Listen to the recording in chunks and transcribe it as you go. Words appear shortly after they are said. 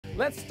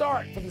Let's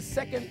start for the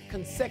second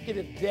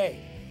consecutive day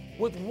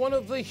with one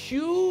of the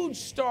huge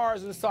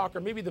stars in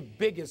soccer, maybe the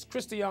biggest,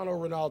 Cristiano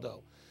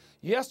Ronaldo.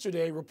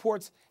 Yesterday,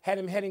 reports had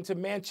him heading to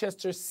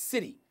Manchester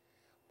City.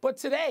 But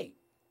today,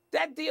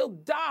 that deal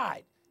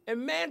died,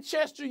 and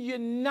Manchester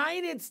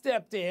United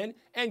stepped in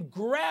and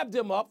grabbed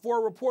him up for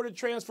a reported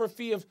transfer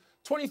fee of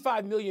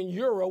 25 million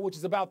euro, which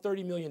is about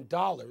 $30 million.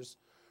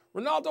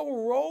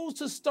 Ronaldo rose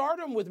to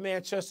stardom with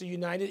Manchester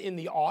United in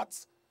the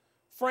aughts.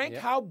 Frank,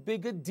 how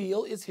big a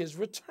deal is his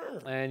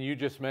return? And you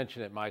just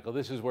mentioned it, Michael.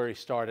 This is where he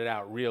started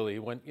out, really.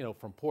 Went,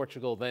 from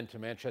Portugal, then to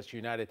Manchester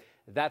United.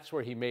 That's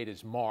where he made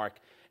his mark.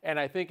 And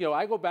I think,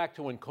 I go back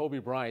to when Kobe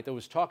Bryant, there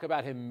was talk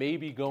about him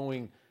maybe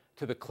going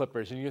to the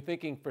Clippers. And you're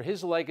thinking, for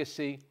his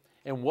legacy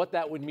and what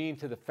that would mean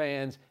to the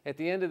fans, at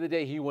the end of the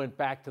day, he went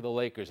back to the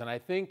Lakers. And I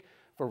think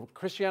for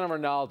Cristiano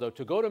Ronaldo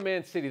to go to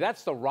Man City,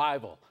 that's the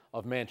rival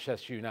of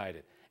Manchester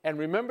United. And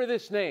remember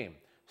this name,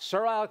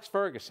 Sir Alex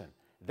Ferguson.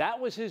 That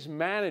was his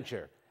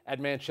manager at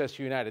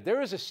Manchester United.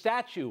 There is a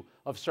statue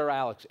of Sir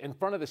Alex in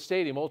front of the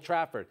stadium, Old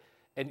Trafford,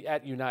 and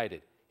at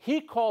United.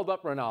 He called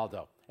up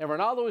Ronaldo, and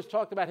Ronaldo has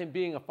talked about him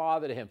being a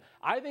father to him.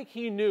 I think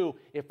he knew,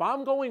 if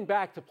I'm going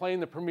back to play in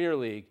the Premier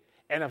League,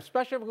 and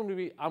especially if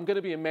I'm going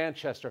to be in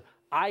Manchester,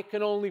 I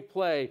can only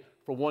play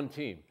for one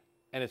team,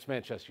 and it's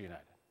Manchester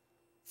United.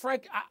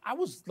 Frank, I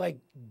was like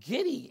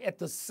giddy at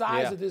the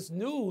size of this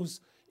news.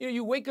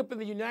 You wake up in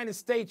the United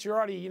States, you're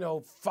already,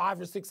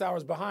 5 or 6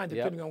 hours behind,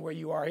 depending on where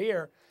you are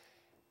here.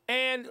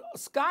 And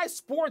Sky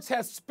Sports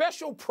has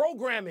special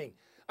programming.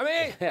 I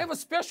mean, they have a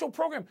special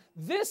program.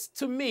 This,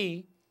 to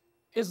me,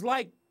 is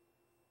like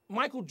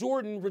Michael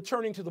Jordan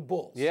returning to the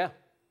Bulls. Yeah.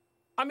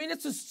 I mean,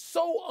 it's just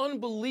so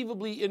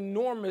unbelievably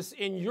enormous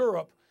in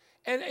Europe.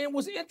 And it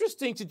was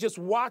interesting to just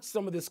watch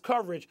some of this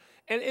coverage.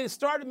 And it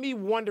started me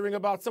wondering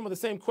about some of the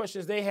same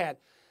questions they had.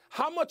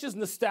 How much is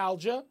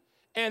nostalgia?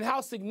 And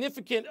how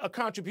significant a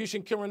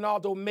contribution can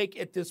Ronaldo make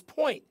at this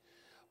point?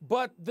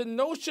 But the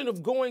notion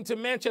of going to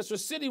Manchester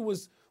City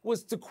was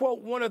to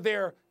quote one of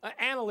their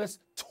analysts,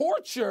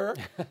 torture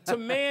to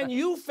Man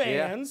U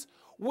fans,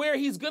 where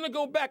he's going to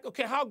go back.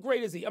 Okay, how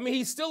great is he? I mean,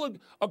 he's still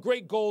a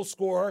great goal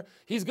scorer.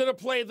 He's going to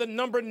play the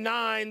number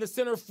 9, the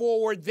center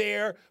forward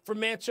there for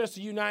Manchester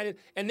United.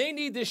 And they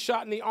need this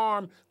shot in the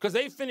arm because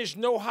they finished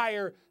no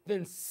higher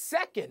than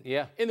second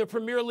in the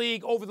Premier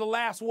League over the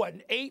last,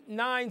 8,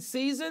 9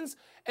 seasons?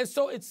 And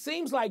so it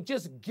seems like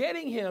just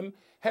getting him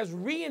has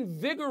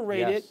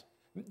reinvigorated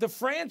the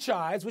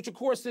franchise, which, of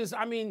course, is,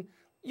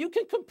 you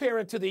can compare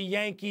it to the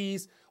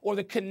Yankees or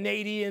the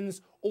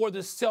Canadians or the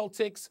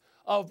Celtics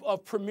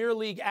of Premier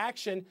League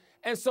action.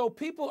 And so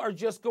people are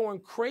just going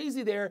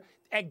crazy there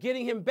at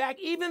getting him back,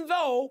 even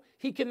though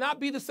he cannot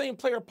be the same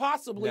player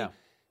possibly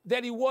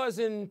that he was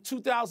in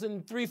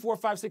 2003, 4,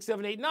 5, 6,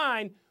 7, 8,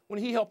 9, when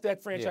he helped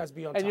that franchise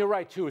be on top. And you're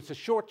right, too. It's a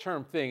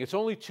short-term thing. It's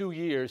only 2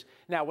 years.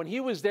 Now, when he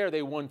was there,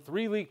 they won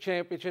 3 league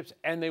championships,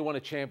 and they won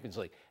a Champions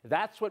League.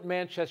 That's what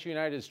Manchester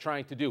United is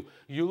trying to do.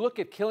 You look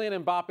at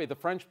Kylian Mbappe, the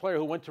French player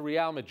who went to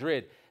Real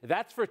Madrid.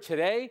 That's for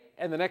today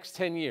and the next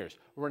 10 years.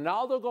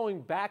 Ronaldo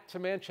going back to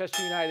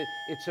Manchester United,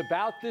 it's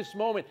about this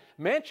moment.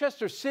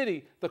 Manchester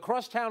City, the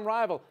crosstown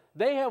rival,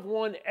 they have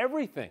won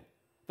everything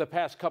the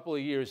past couple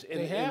of years in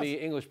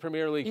the English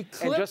Premier League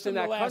and just in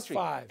that country.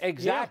 5.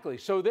 Exactly.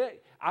 So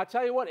I'll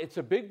tell you what, it's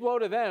a big blow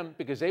to them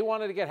because they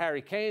wanted to get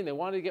Harry Kane, they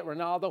wanted to get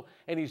Ronaldo,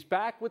 and he's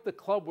back with the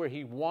club where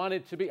he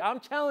wanted to be. I'm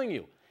telling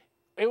you,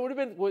 it would have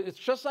been, it's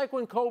just like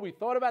when Kobe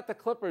thought about the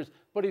Clippers,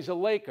 but he's a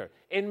Laker.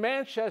 In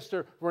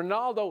Manchester,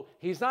 Ronaldo,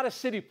 he's not a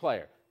City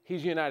player.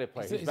 He's a United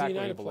player. He's back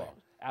where he belongs.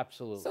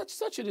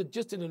 Absolutely.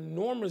 Just an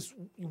enormous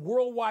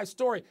worldwide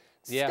story.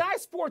 Sky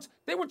Sports,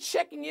 they were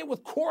checking in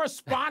with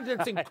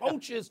correspondents and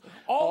coaches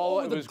all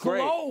over the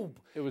globe.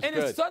 It was good.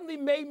 It suddenly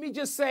made me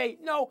just say,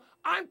 no,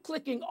 I'm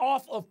clicking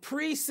off of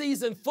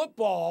preseason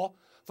football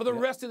for the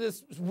rest of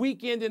this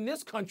weekend in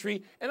this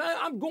country, and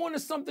I'm going to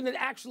something that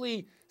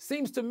actually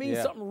seems to mean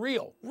something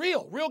real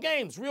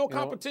games, real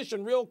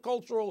competition, real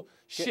cultural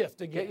shift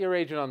again. Get your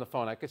agent on the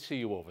phone. I could see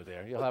you over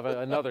there. You'll have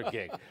another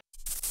gig.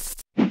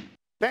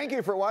 Thank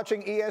you for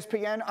watching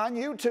ESPN on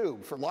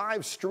YouTube. For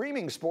live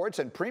streaming sports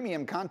and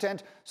premium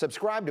content,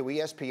 subscribe to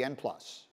ESPN+.